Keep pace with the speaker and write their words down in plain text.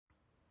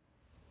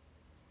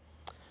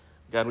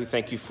God, we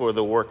thank you for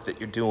the work that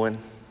you're doing.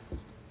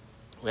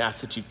 We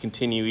ask that you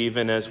continue,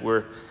 even as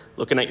we're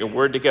looking at your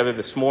word together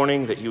this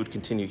morning, that you would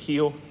continue to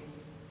heal,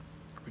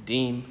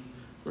 redeem,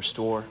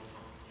 restore,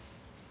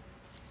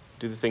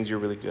 do the things you're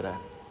really good at.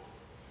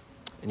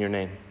 In your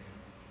name,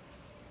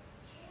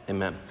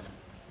 amen.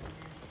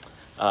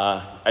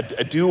 I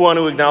do want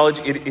to acknowledge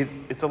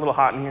it's a little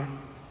hot in here.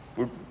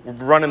 We're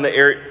running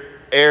the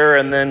air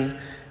and then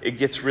it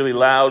gets really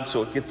loud,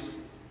 so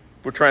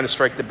we're trying to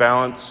strike the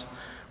balance.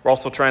 We're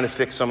also trying to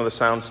fix some of the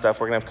sound stuff.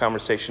 We're going to have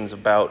conversations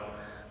about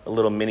a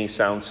little mini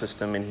sound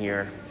system in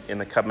here in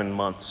the coming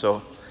months.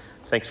 So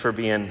thanks for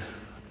being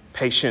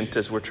patient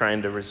as we're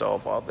trying to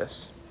resolve all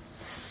this.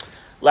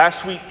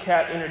 Last week,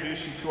 Kat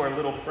introduced you to our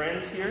little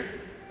friends here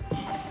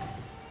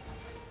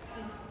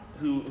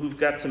who've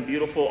got some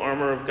beautiful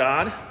armor of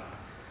God.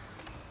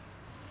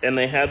 And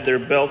they had their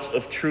belts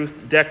of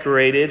truth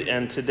decorated,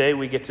 and today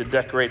we get to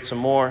decorate some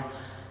more.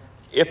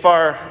 If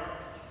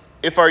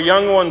our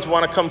young ones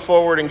want to come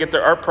forward and get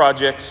their art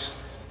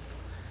projects,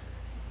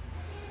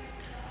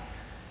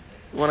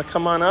 you want to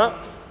come on up?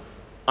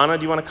 Anna,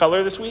 do you want to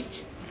color this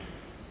week?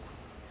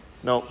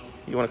 No,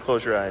 you want to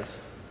close your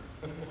eyes.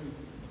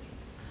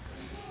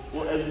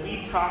 Well, as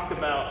we talk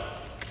about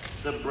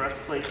the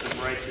breastplate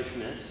of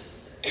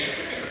righteousness,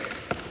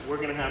 we're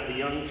going to have the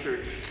young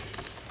church.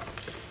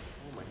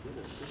 Oh my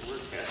goodness, good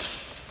work, Kat.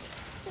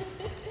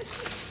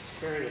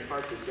 Tearing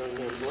apart this young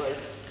man's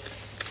life.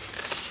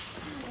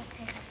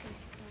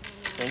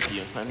 Thank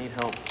you. I need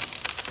help.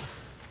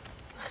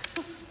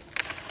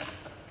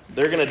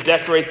 They're going to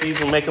decorate these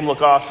and make them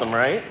look awesome,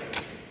 right?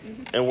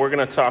 And we're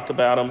going to talk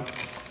about them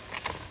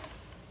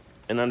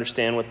and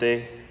understand what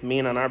they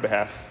mean on our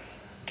behalf.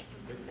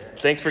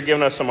 Thanks for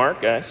giving us some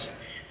art, guys.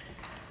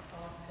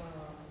 Awesome.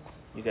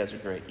 You guys are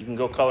great. You can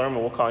go color them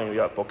and we'll call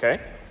you up, okay?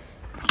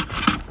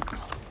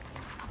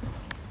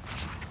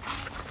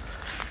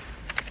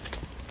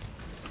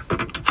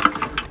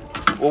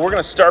 Well, we're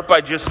going to start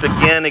by just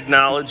again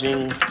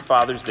acknowledging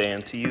Father's Day.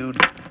 And to you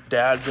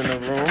dads in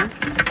the room,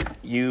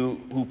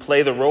 you who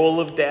play the role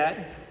of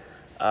dad,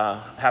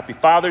 happy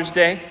Father's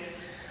Day.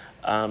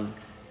 But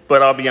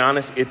I'll be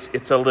honest,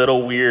 it's a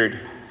little weird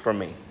for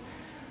me.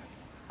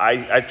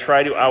 I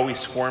try to always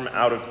squirm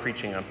out of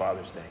preaching on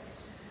Father's Day.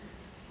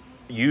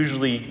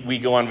 Usually we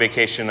go on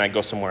vacation and I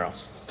go somewhere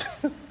else.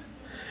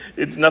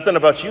 It's nothing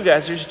about you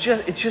guys. It's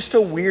just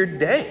a weird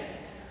day.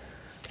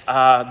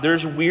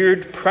 There's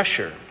weird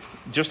pressure.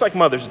 Just like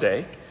Mother's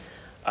Day,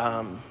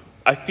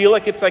 I feel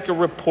like it's like a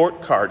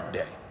report card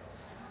day.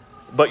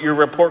 But your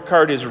report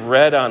card is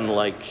read on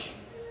like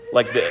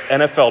the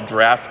NFL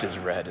draft is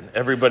read, and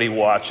everybody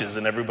watches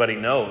and everybody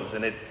knows.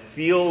 And it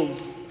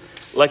feels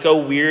like a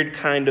weird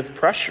kind of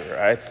pressure.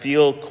 I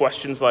feel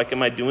questions like,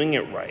 am I doing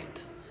it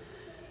right?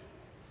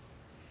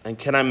 And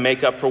can I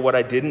make up for what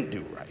I didn't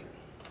do right?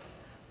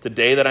 The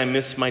day that I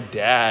miss my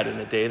dad and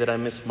the day that I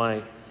miss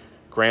my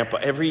grandpa.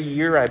 Every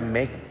year I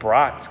make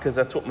brats because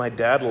that's what my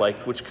dad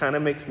liked, which kind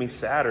of makes me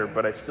sadder,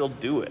 but I still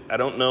do it. I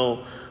don't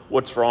know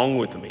what's wrong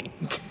with me.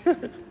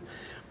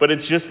 But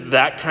it's just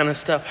that kind of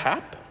stuff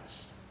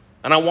happens.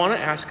 And I want to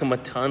ask him a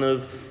ton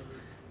of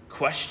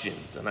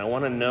questions, and I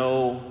want to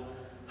know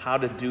how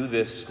to do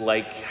this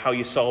like how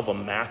you solve a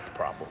math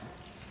problem.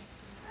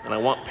 And I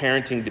want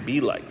parenting to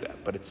be like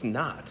that, but it's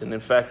not. And in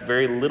fact,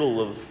 very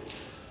little of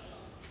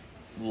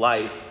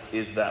life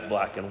is that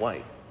black and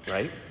white,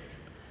 right?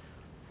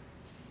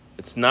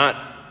 It's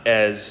not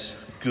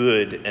as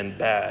good and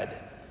bad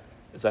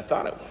as I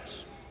thought it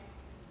was.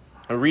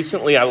 And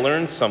recently I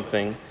learned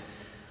something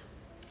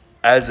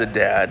as a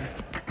dad.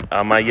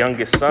 My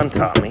youngest son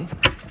taught me.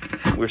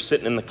 We were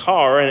sitting in the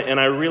car and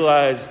I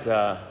realized,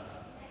 I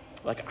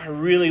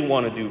really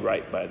want to do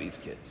right by these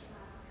kids.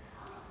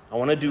 I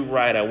want to do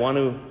right.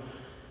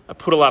 I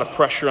put a lot of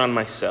pressure on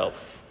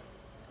myself.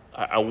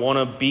 I want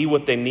to be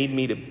what they need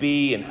me to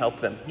be and help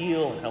them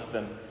heal and help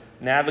them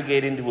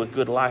navigate into a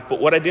good life.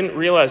 But what I didn't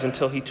realize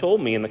until he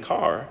told me in the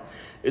car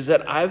is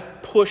that I've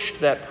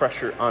pushed that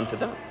pressure onto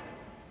them.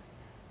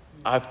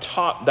 I've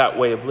taught that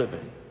way of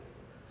living.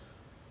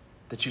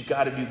 That you've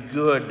got to do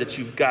good, that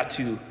you've got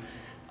to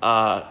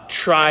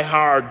try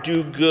hard,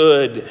 do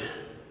good.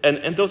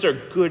 And those are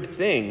good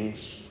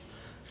things.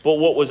 But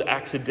what was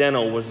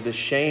accidental was the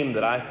shame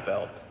that I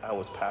felt I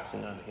was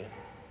passing on to him.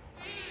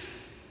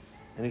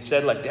 And he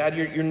said, Dad,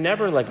 you're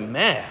never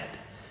mad.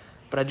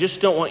 But I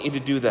just don't want you to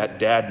do that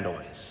dad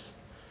noise.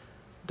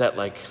 That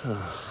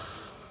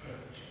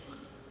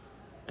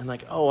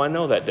and oh, I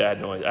know that dad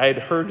noise. I had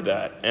heard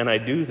that, and I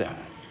do that.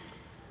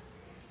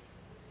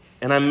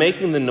 And I'm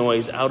making the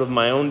noise out of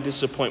my own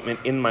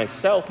disappointment in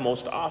myself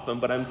most often,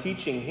 but I'm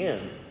teaching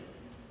him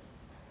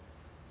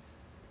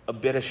a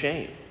bit of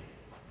shame.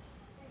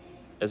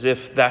 As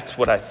if that's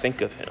what I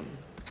think of him.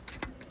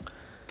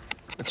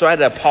 And so I had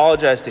to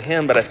apologize to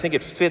him, but I think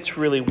it fits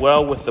really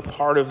well with the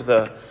part of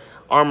the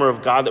armor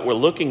of God that we're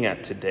looking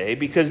at today,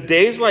 because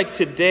days like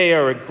today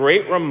are a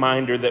great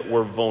reminder that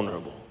we're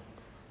vulnerable,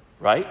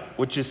 right?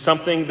 Which is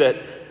something that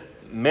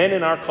men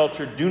in our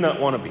culture do not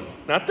want to be.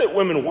 Not that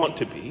women want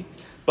to be,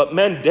 but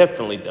men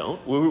definitely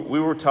don't. We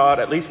were taught,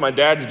 at least my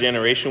dad's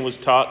generation was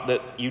taught,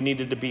 that you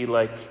needed to be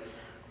like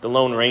the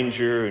Lone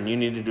Ranger, and you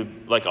needed to,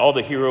 like, all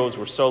the heroes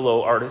were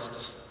solo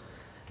artists,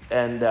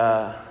 and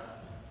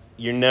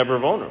you're never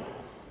vulnerable.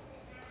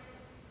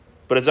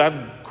 But as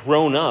I've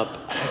grown up,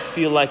 I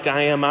feel like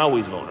I am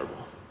always vulnerable.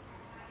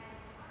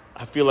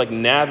 I feel like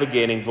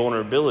navigating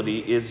vulnerability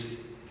is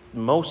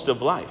most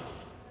of life.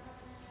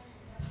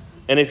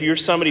 And if you're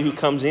somebody who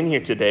comes in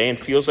here today and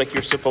feels like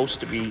you're supposed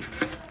to be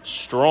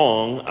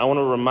strong, I want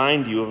to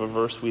remind you of a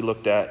verse we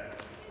looked at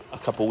a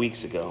couple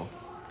weeks ago.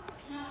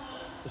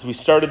 As we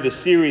started this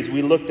series,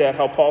 we looked at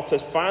how Paul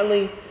says,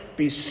 finally,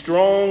 be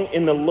strong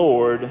in the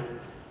Lord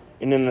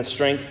and in the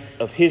strength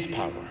of his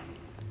power.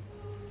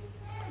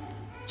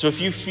 So if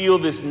you feel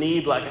this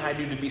need like I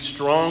do to be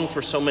strong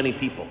for so many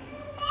people,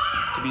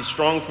 to be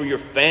strong for your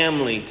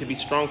family, to be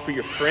strong for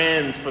your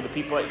friends, for the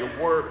people at your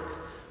work,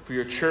 for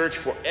your church,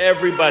 for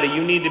everybody,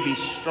 you need to be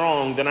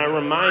strong, then I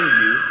remind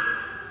you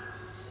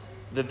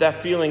that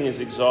that feeling is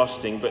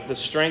exhausting, but the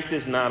strength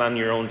is not on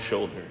your own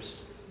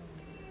shoulders.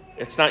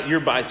 It's not your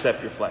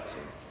bicep you're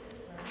flexing.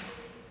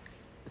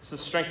 It's the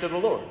strength of the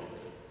Lord.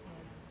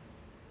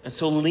 And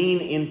so lean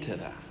into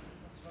that.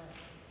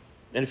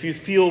 And if you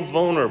feel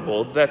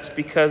vulnerable, that's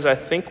because I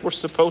think we're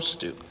supposed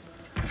to.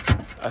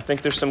 I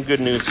think there's some good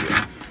news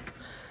here.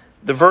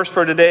 The verse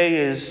for today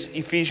is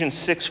Ephesians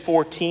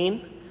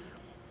 6:14.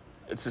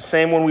 It's the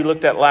same one we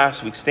looked at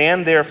last week.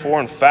 Stand therefore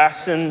and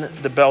fasten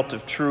the belt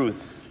of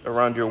truth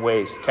around your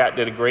waist. Kat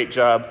did a great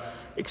job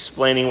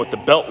explaining what the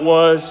belt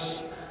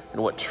was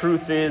and what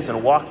truth is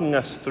and walking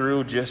us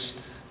through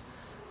just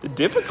the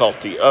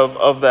difficulty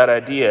of that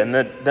idea. And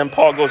then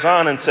Paul goes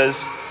on and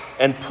says,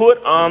 and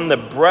put on the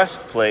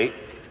breastplate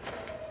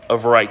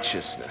of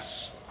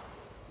righteousness.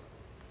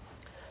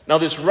 Now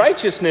this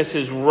righteousness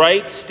is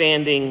right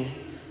standing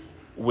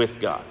with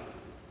God.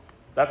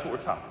 That's what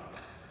we're talking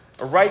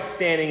about. A right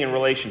standing in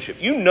relationship.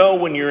 You know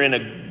when you're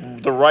in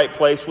the right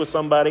place with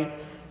somebody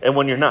and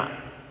when you're not,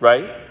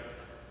 right?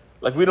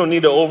 Like, we don't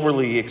need to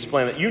overly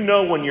explain it. You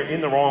know when you're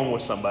in the wrong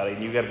with somebody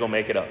and you got to go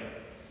make it up.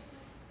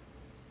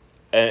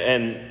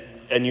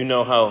 And you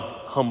know how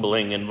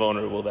humbling and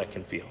vulnerable that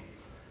can feel.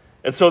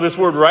 And so this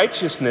word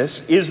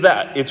righteousness is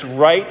that. It's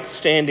right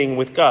standing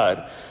with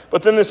God.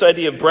 But then this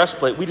idea of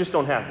breastplate, we just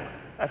don't have one.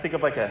 I think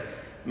of like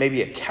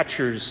maybe a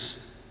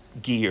catcher's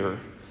gear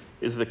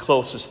is the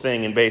closest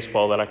thing in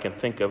baseball that I can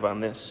think of on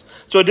this.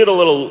 So I did a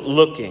little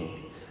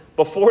looking.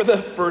 Before the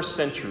first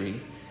century,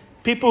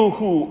 people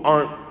who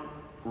aren't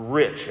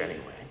rich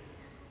anyway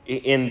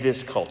in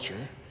this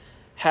culture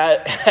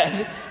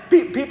had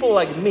people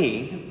like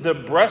me, the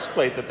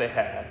breastplate that they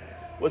had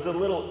was a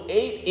little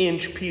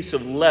 8-inch piece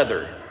of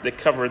leather that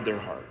covered their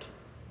heart.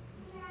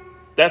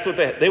 That's what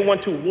they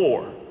went to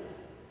war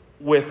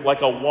with,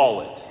 like a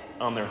wallet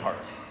on their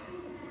heart.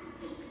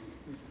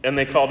 And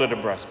they called it a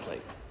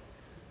breastplate.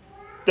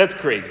 That's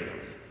crazy.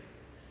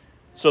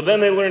 So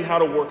then they learned how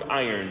to work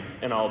iron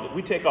and all of it.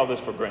 We take all this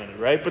for granted,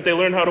 right? But they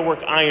learned how to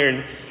work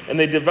iron, and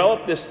they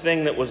developed this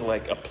thing that was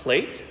like a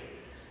plate,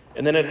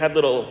 and then it had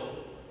little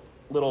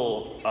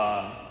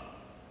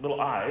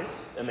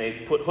eyes, and they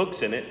put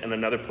hooks in it and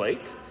another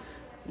plate,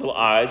 little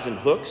eyes and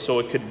hooks, so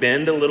it could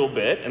bend a little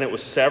bit, and it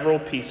was several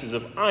pieces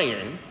of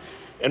iron.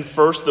 And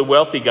first the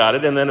wealthy got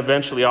it, and then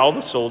eventually all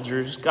the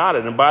soldiers got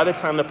it. And by the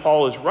time that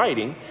Paul is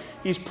writing,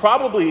 he's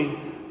probably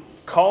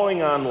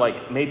calling on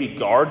like maybe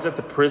guards at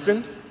the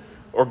prison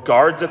or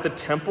guards at the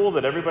temple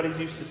that everybody's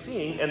used to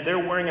seeing, and they're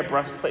wearing a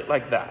breastplate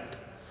like that.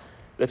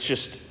 That's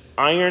just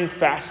iron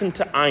fastened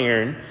to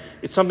iron.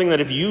 It's something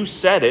that if you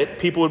said it,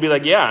 people would be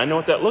like, yeah, I know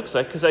what that looks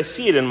like because I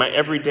see it in my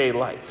everyday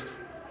life.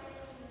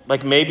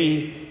 Like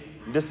maybe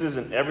this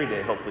isn't every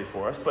day, hopefully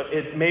for us,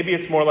 but maybe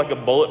it's more like a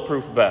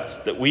bulletproof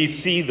vest that we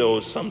see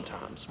those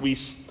sometimes.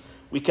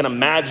 We can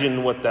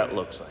imagine what that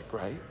looks like,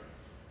 right?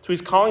 So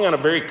he's calling on a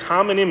very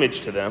common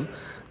image to them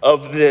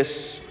of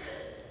this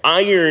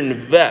iron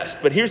vest.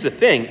 But here's the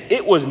thing.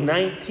 It was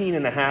 19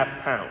 and a half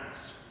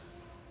pounds.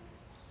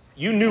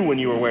 You knew when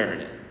you were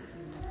wearing it.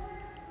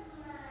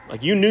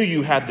 Like you knew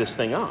you had this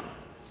thing on.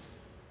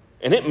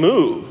 And it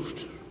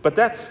moved. But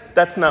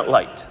that's not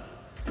light.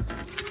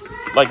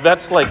 Like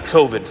that's like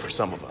COVID for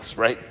some of us,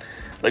 right?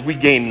 Like we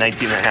gained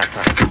 19 and a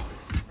half pounds.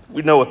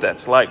 We know what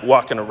that's like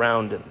walking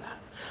around in that.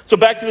 So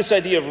back to this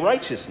idea of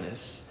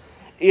righteousness.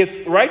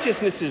 If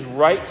righteousness is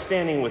right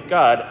standing with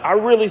God, I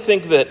really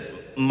think that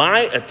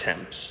my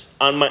attempts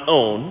on my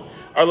own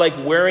are like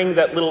wearing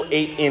that little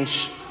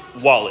 8-inch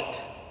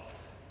wallet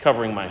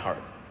covering my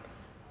heart.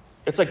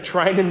 It's like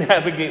trying to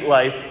navigate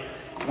life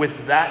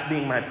with that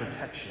being my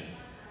protection.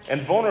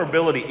 And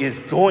vulnerability is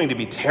going to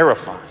be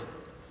terrifying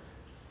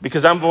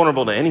because I'm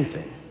vulnerable to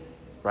anything,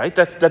 right?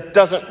 That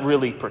doesn't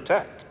really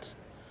protect.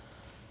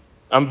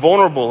 I'm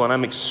vulnerable and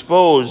I'm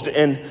exposed,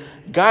 and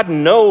God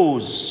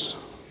knows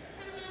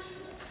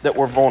that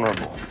we're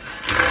vulnerable.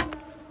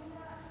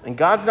 And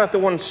God's not the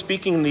one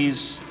speaking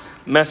these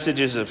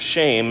messages of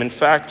shame. In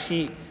fact,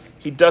 he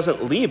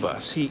doesn't leave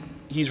us. He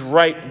he's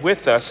right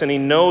with us, and he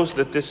knows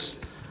that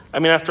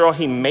after all,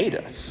 he made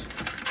us.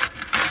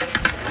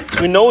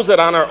 So he knows that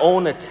on our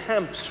own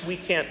attempts, we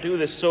can't do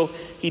this, so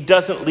he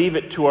doesn't leave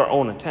it to our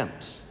own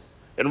attempts.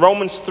 In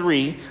Romans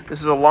 3, this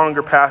is a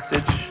longer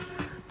passage,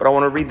 but I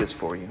want to read this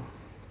for you.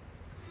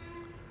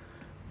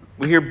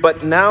 We hear,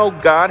 but now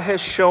God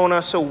has shown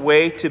us a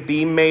way to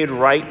be made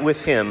right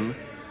with him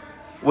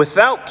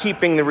without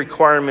keeping the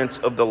requirements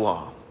of the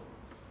law.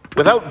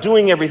 Without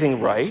doing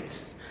everything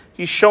right,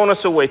 he's shown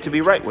us a way to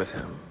be right with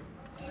him.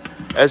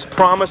 As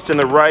promised in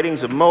the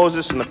writings of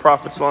Moses and the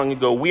prophets long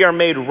ago, we are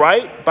made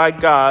right by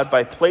God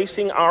by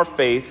placing our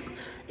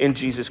faith in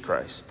Jesus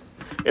Christ.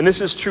 And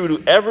this is true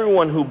to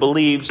everyone who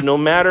believes, no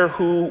matter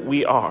who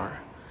we are.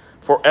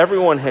 For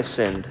everyone has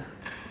sinned.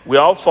 We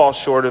all fall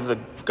short of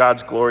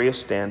God's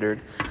glorious standard.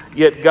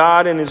 Yet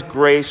God in his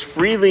grace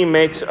freely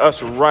makes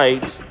us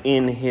right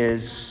in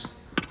his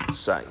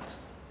sight.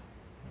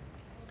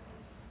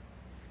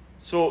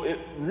 So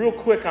real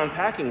quick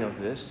unpacking of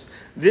this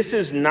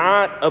is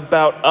not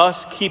about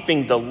us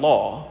keeping the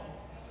law.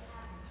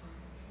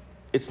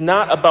 It's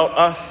not about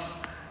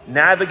us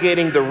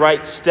navigating the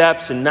right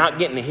steps and not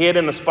getting hit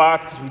in the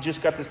spots because we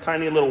just got this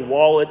tiny little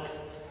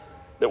wallet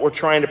that we're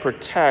trying to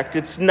protect.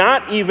 It's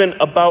not even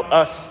about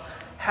us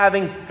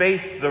having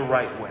faith the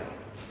right way.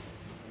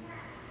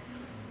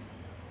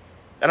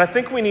 And I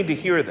think we need to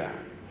hear that.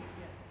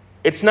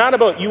 It's not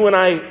about you and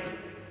I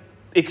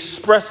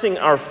expressing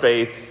our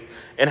faith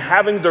and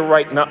having the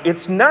right.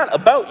 It's not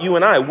about you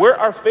and I. Where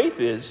our faith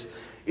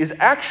is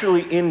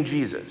actually in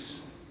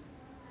Jesus.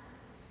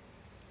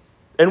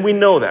 And we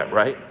know that,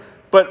 right?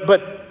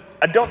 But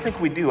I don't think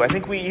we do. I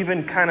think we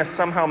even kind of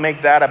somehow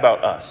make that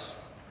about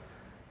us.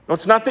 No,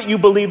 it's not that you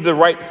believe the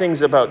right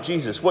things about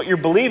Jesus. What you're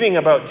believing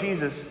about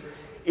Jesus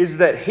is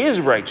that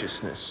his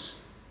righteousness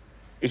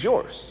is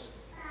yours.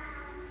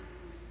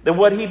 That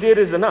what he did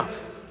is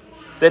enough.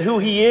 That who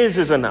he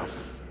is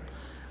enough.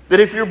 That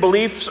if your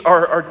beliefs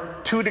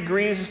are 2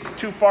 degrees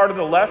too far to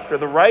the left or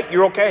the right,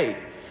 you're okay.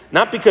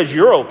 Not because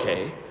you're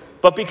okay,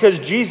 but because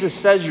Jesus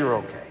says you're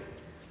okay.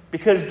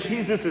 Because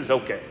Jesus is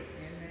okay.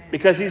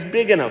 Because he's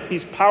big enough.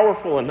 He's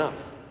powerful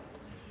enough.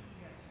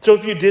 So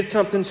if you did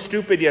something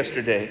stupid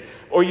yesterday,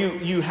 or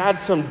you had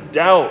some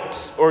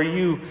doubt, or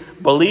you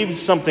believed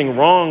something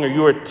wrong, or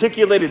you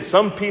articulated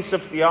some piece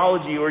of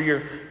theology, or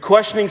you're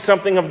questioning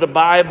something of the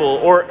Bible,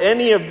 or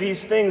any of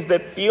these things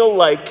that feel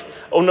like,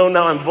 oh no,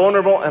 now I'm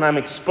vulnerable and I'm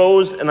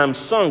exposed and I'm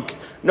sunk.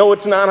 No,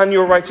 it's not on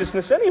your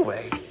righteousness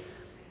anyway.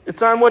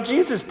 It's on what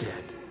Jesus did.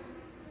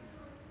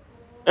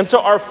 And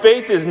so our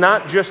faith is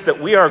not just that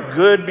we are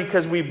good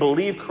because we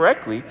believe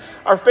correctly.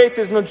 Our faith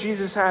is, no,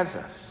 Jesus has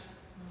us.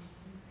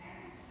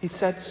 He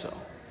said so.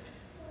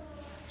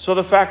 So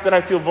the fact that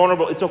I feel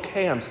vulnerable, it's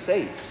okay, I'm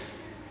safe.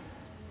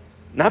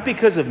 Not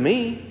because of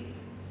me,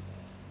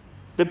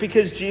 but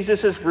because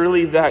Jesus is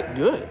really that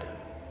good.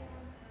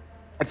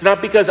 It's not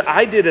because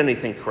I did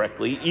anything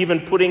correctly,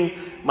 even putting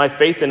my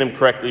faith in him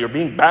correctly or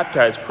being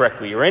baptized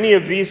correctly or any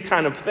of these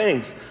kind of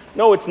things.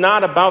 No, it's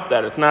not about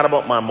that. It's not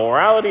about my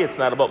morality. It's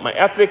not about my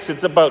ethics.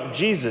 It's about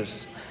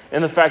Jesus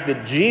and the fact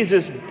that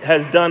Jesus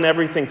has done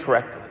everything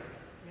correctly.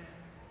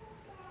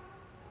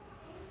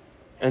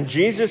 And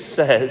Jesus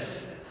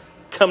says,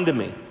 come to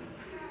me.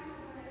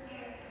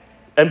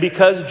 And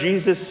because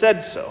Jesus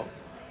said so,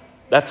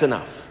 that's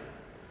enough.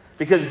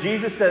 Because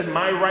Jesus said,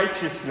 my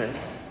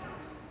righteousness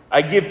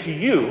I give to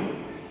you,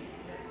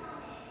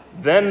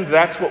 then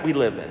that's what we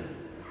live in.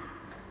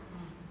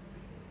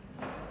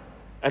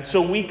 And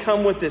so we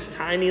come with this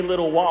tiny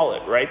little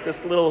wallet, right?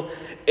 This little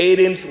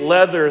 8-inch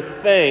leather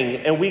thing,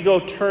 and we go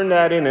turn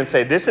that in and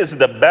say, this is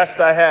the best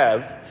I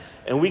have.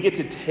 And we get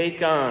to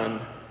take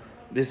on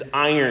this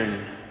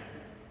iron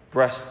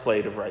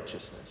breastplate of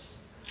righteousness.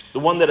 The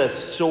one that a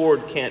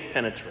sword can't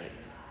penetrate.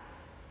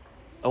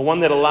 A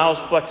one that allows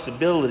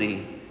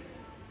flexibility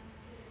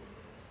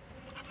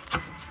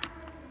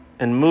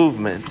and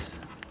movement,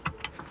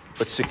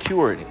 but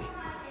security.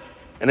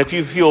 And if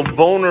you feel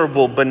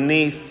vulnerable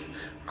beneath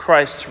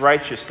Christ's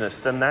righteousness,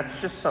 then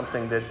that's just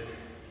something that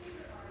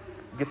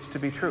gets to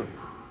be true.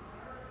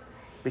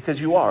 Because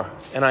you are,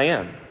 and I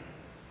am.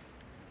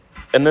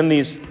 And then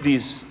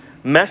these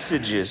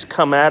messages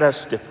come at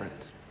us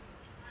different.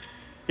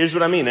 Here's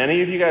what I mean.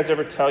 Any of you guys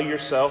ever tell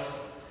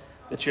yourself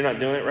that you're not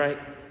doing it right?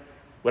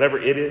 Whatever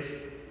it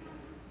is?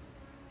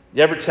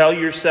 You ever tell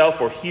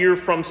yourself or hear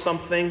from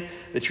something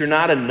that you're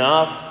not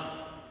enough?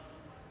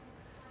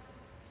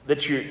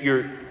 That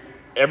your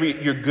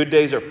good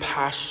days are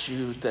past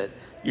you, that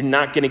you're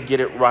not going to get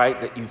it right,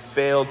 that you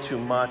failed too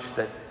much,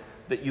 that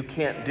you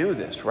can't do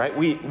this, right?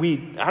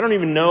 I don't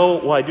even know,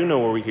 well, I do know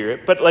where we hear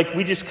it, but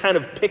we just kind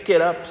of pick it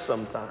up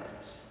sometimes.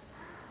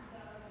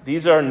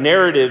 These are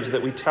narratives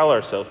that we tell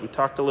ourselves. We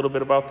talked a little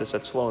bit about this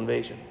at Slow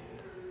Invasion.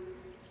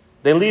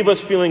 They leave us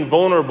feeling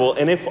vulnerable,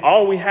 and if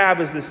all we have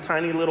is this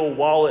tiny little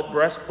wallet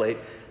breastplate,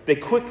 they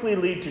quickly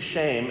lead to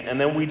shame, and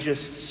then we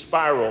just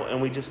spiral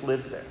and we just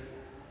live there.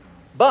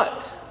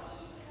 But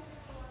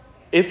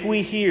if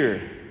we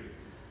hear,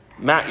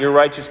 Matt, your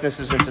righteousness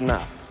isn't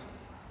enough.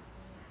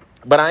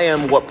 but I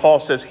am what Paul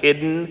says,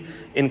 hidden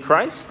in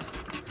Christ,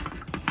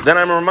 then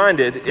I'm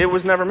reminded it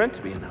was never meant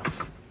to be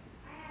enough.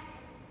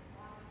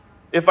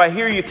 If I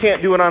hear you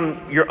can't do it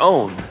on your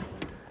own,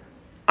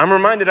 I'm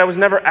reminded I was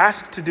never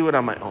asked to do it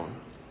on my own.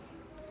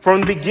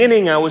 From the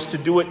beginning, I was to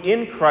do it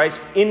in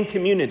Christ, in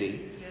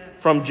community,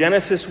 from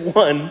Genesis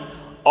 1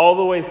 all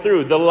the way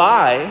through. The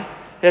lie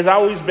has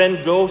always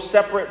been go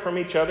separate from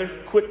each other,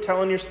 quit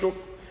telling your story,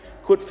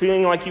 quit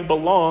feeling like you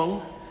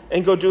belong,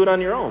 and go do it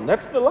on your own.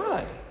 That's the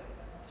lie.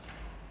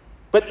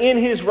 But in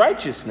his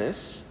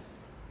righteousness,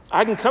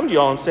 I can come to you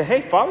all and say,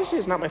 hey, Father's Day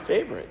is not my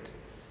favorite.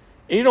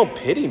 And you don't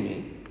pity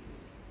me,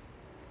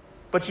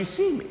 but you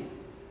see me.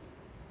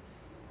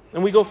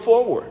 And we go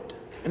forward.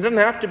 It doesn't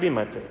have to be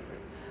my favorite.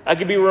 I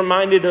could be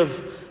reminded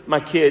of my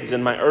kids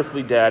and my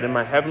earthly dad and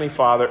my heavenly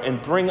Father and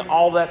bring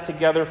all that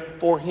together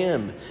for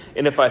him.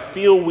 And if I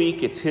feel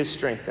weak, it's his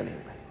strengthening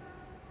me.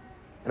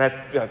 And I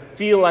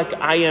feel like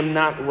I am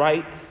not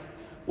right,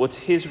 what's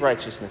his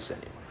righteousness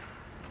anyway?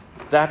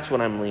 That's what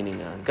I'm leaning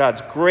on.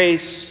 God's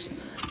grace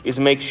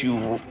makes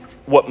you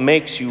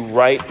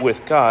right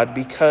with God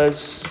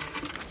because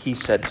he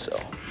said so.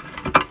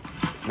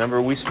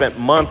 Remember, we spent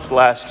months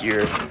last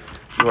year.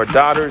 You are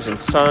daughters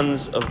and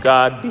sons of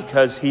God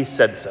because he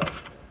said so.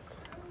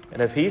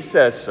 And if he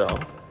says so,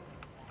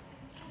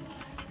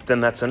 then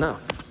that's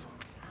enough.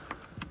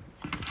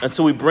 And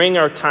so we bring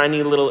our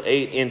tiny little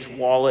 8-inch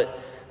wallet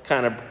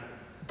kind of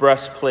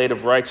breastplate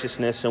of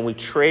righteousness and we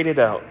trade it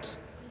out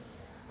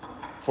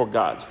for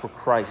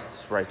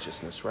Christ's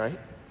righteousness, right?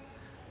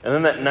 And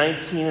then that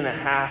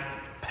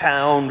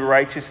 19.5-pound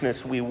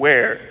righteousness we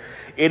wear,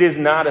 it is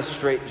not a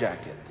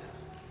straitjacket.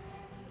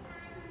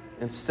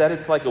 Instead,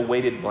 it's like a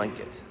weighted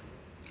blanket.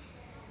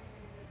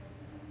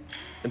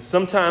 And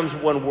sometimes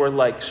when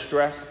we're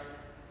stressed,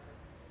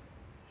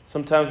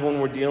 sometimes when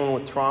we're dealing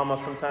with trauma,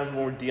 sometimes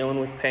when we're dealing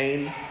with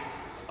pain,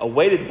 a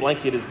weighted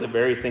blanket is the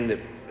very thing that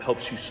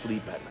helps you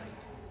sleep at night.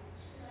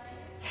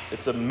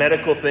 It's a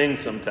medical thing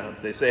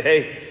sometimes. They say,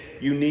 hey,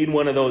 you need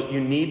one of those.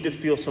 You need to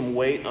feel some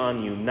weight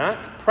on you.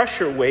 Not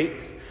pressure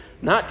weight,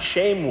 not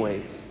shame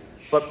weight,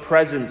 but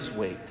presence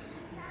weight.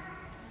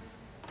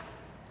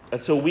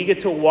 And so we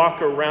get to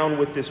walk around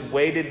with this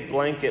weighted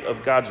blanket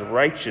of God's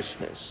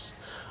righteousness,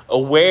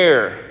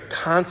 aware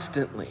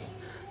constantly,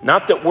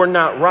 not that we're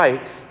not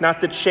right,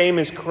 not that shame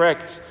is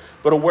correct,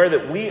 but aware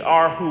that we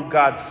are who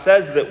God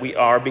says that we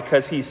are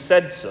because he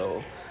said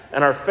so.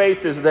 And our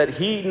faith is that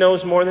he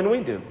knows more than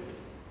we do.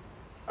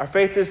 Our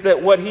faith is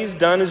that what he's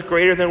done is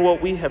greater than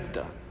what we have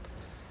done.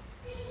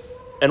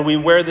 And we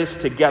wear this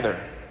together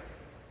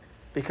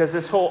because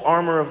this whole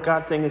armor of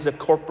God thing is a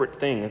corporate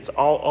thing. It's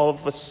all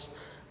of us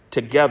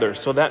together.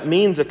 So that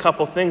means a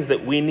couple things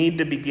that we need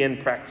to begin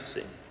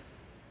practicing.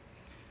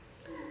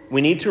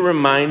 We need to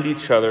remind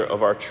each other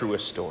of our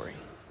truest story.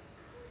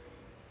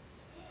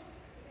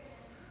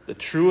 The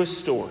truest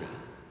story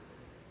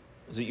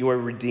is that you are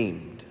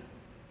redeemed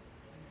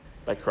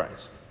by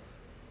Christ.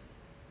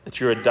 That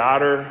you're a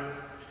daughter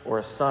or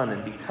a son,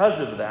 and because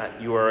of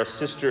that, you are a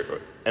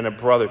sister and a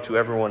brother to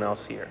everyone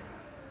else here.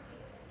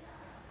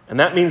 And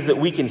that means that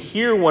we can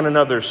hear one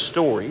another's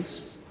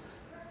stories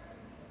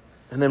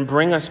and then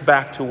bring us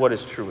back to what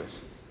is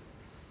truest.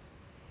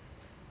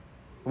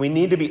 We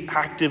need to be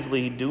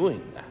actively doing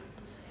that.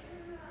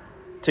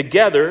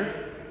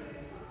 Together,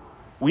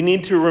 we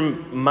need to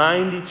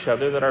remind each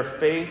other that our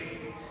faith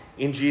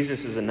in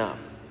Jesus is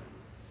enough.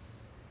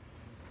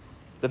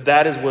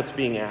 That is what's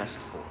being asked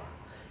for.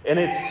 And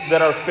it's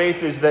that our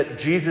faith is that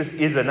Jesus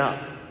is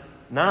enough.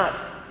 Not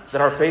that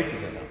our faith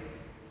is enough.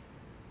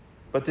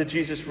 But that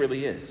Jesus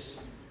really is.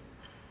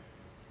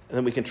 And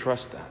then we can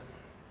trust that.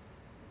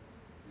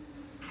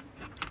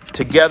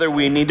 Together,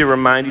 we need to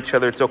remind each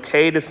other it's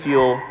okay to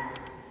feel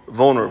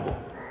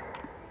vulnerable.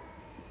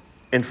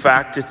 In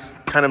fact, it's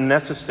kind of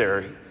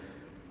necessary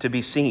to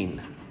be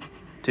seen,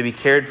 to be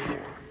cared for,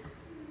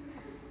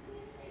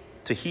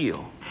 to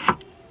heal.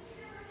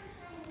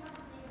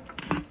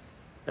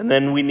 And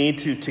then we need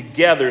to,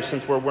 together,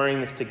 since we're wearing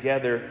this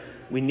together,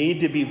 we need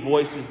to be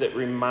voices that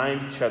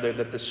remind each other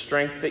that the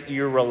strength that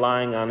you're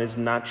relying on is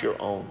not your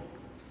own.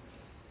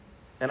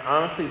 And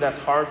honestly, that's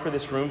hard for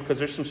this room because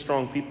there's some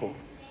strong people.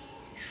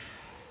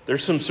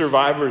 There's some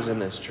survivors in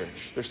this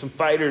church. There's some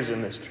fighters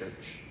in this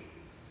church.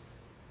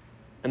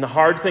 And the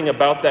hard thing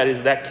about that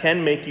is that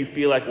can make you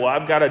feel like, well,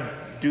 I've got to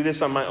do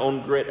this on my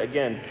own grit.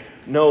 Again,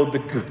 no, the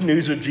good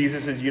news of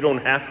Jesus is you don't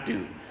have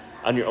to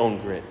on your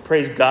own grit.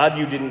 Praise God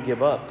you didn't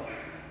give up.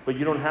 But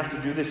you don't have to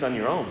do this on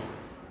your own.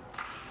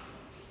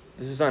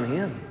 This is on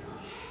him.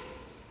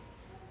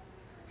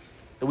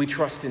 That we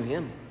trust in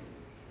him.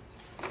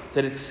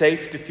 That it's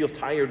safe to feel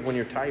tired when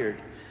you're tired.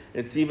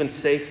 It's even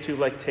safe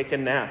to take a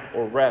nap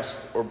or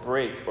rest or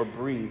break or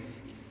breathe.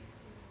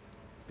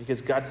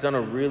 Because God's done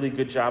a really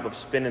good job of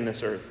spinning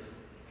this earth.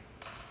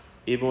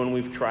 Even when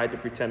we've tried to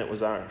pretend it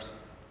was ours.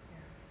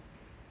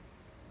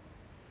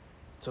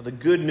 So the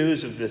good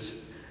news of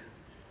this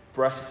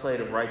breastplate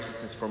of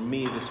righteousness for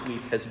me this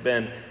week has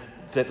been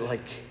that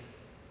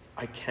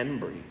I can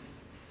breathe.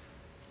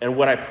 And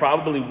what I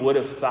probably would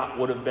have thought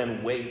would have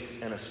been weight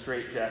and a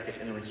straitjacket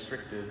and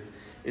restrictive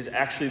is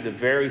actually the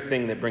very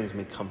thing that brings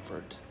me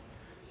comfort.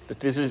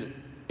 That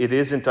it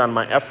isn't on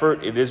my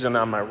effort, it isn't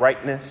on my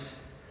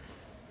rightness,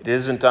 it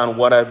isn't on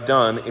what I've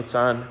done, it's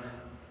on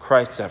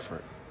Christ's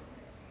effort.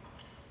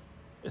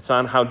 It's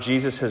on how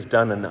Jesus has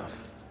done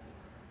enough.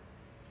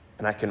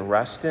 And I can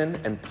rest in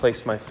and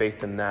place my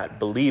faith in that,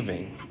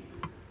 believing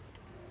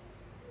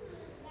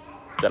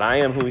that I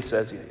am who he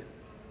says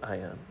I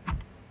am.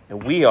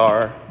 And we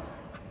are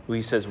who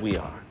he says we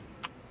are.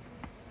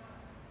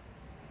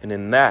 And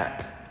in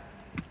that,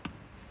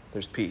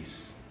 there's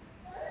peace.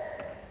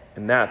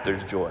 In that,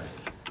 there's joy.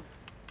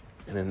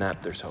 And in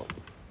that, there's hope.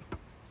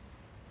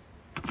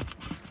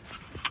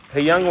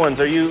 Hey, young ones,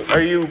 are you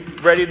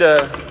ready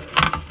to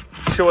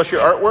show us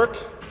your artwork?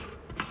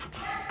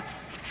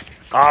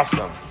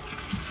 Awesome.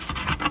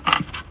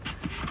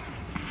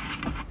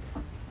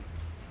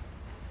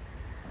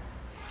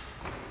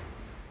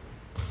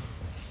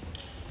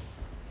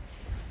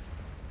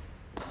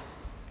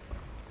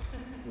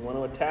 You want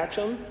to attach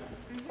them?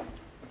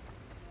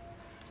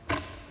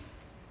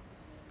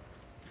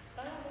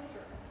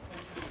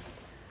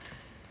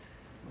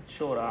 Let's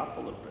show it off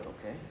a little bit,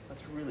 okay?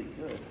 That's really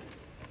good.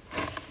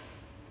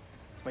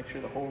 Let's make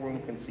sure the whole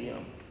room can see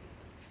them.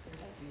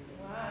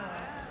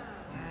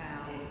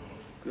 Wow.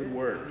 Good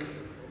work.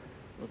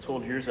 Let's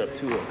hold yours up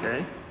too,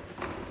 okay?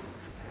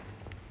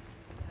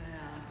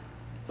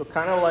 So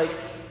kind of like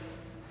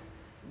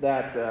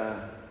that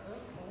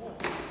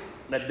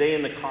day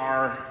in the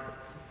car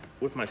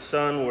with my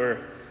son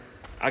where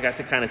I got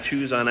to kind of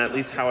choose on at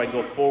least how I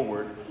go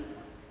forward.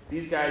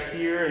 These guys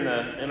here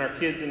and our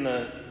kids in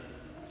the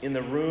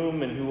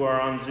room and who are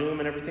on Zoom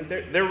and everything,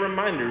 they're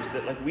reminders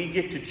that like we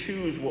get to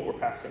choose what we're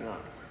passing on.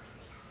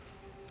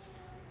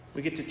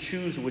 We get to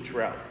choose which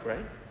route,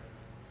 right?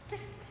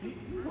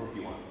 Or if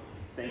you want.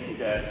 Thank you,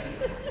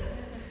 guys.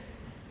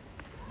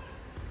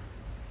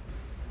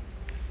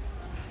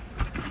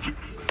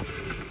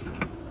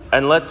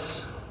 And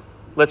let's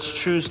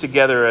choose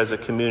together as a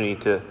community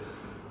to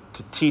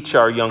teach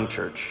our young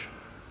church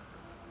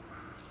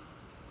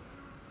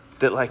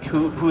that like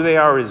who they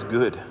are is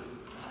good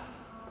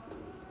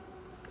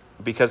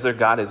because their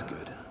God is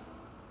good.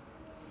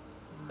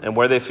 And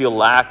where they feel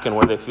lack and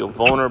where they feel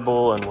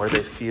vulnerable and where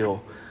they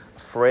feel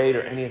afraid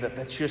or any of that,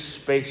 that's just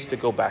space to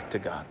go back to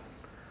God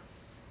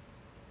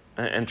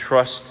and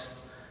trust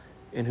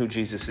in who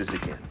Jesus is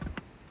again.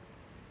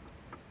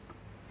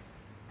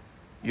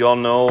 You all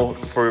know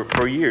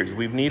for years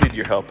we've needed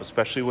your help,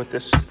 especially with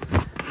this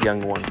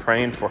young one,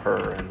 praying for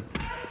her and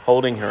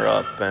holding her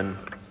up.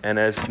 And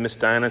as Miss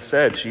Diana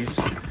said, she's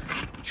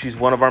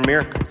one of our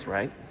miracles,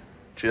 right?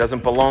 She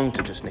doesn't belong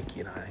to just Nikki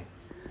and I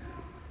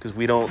because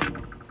we're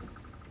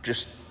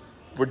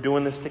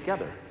doing this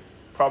together,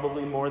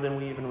 probably more than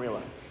we even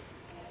realize.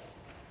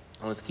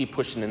 And let's keep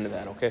pushing into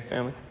that, okay,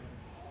 family?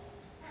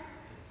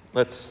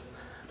 Let's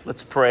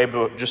pray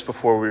just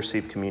before we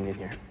receive communion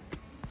here.